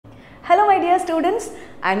my dear students,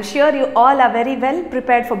 I'm sure you all are very well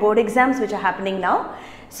prepared for board exams which are happening now.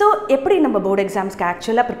 So, எப்படி நம்ம board exams க்கு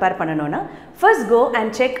actually prepare பண்ணனும்னா, first go and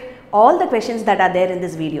check all the questions that are there in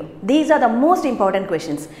this video. These are the most important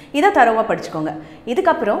questions. இத தரவா படிச்சுக்கோங்க.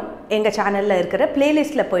 இதுக்கு அப்புறம் எங்க சேனல்ல இருக்கிற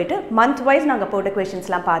பிளேலிஸ்ட்ல போய்ட்டு month wise நாங்க போட்ட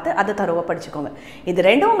questionsலாம் பார்த்து அத தரவா படிச்சுக்கோங்க. இது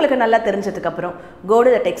ரெண்டும் உங்களுக்கு நல்லா தெரிஞ்சதுக்கு அப்புறம் go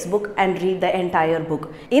to the textbook and read the entire book.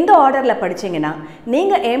 இந்த ஆர்டர்ல படிச்சீங்கனா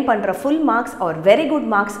நீங்க aim பண்ற full marks or very good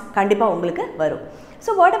marks கண்டிப்பா உங்களுக்கு வரும்.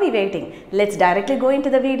 So what are we waiting? Let's directly go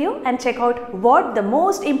into the video and check out what the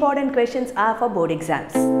most important questions are for board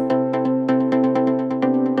exams.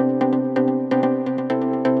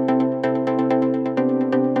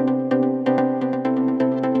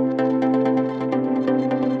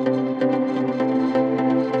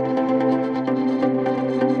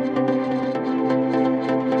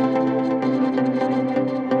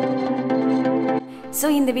 So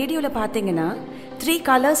in the video la pathina, 3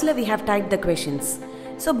 colors la we have typed the questions.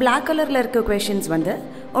 So black color la irukka questions vande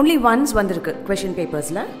only once vandirukku question papers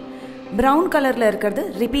la, brown color la irukkiradhu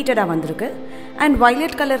repeated ah vandirukku, and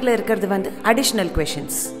violet color la irukkiradhu vande additional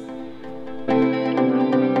questions.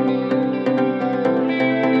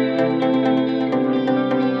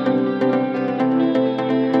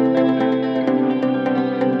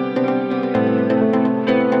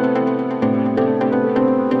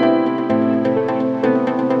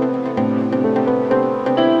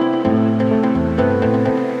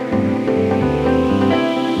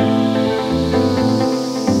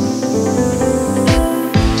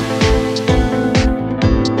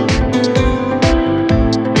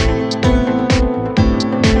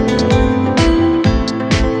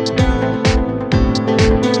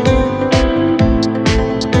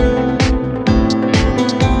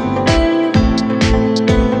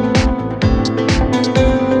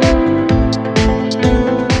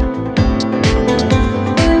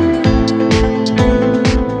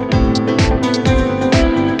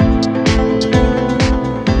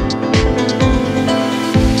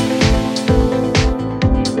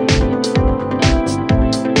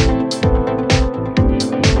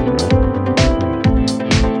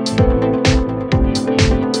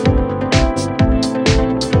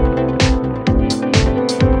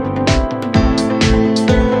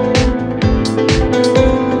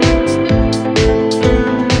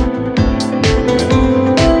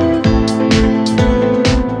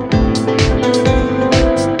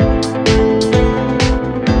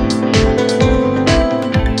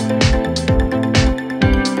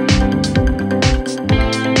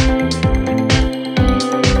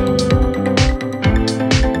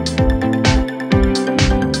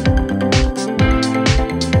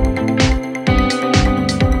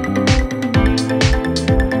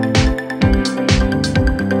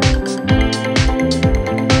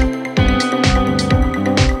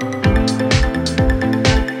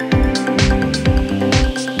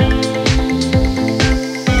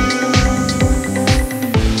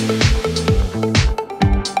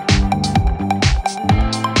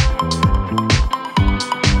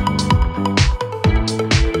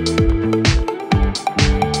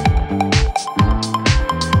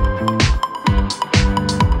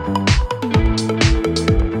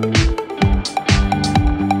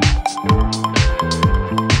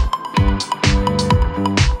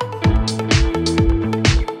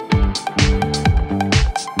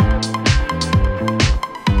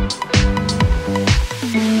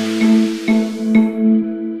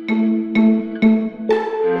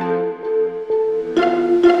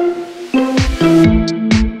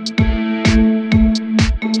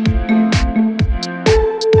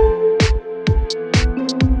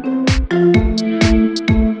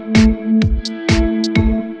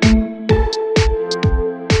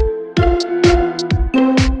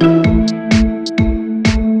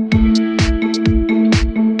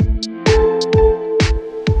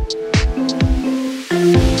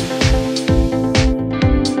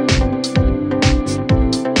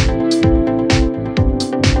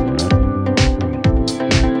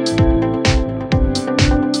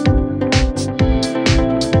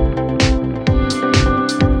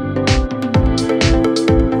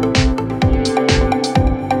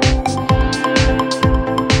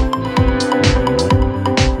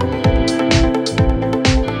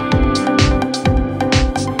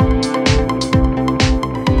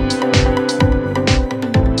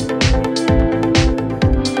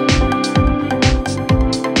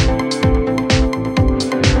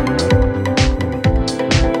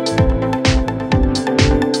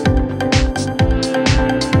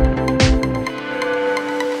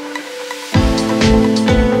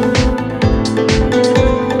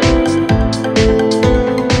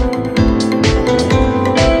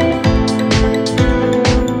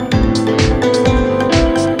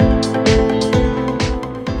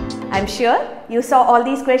 I'm sure you saw all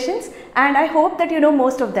these questions and I hope that you know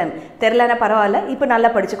most of them. Therlana paravalla, ipo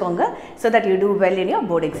nalla padichukonga so that you do well in your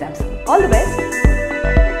board exams. All the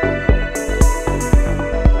best.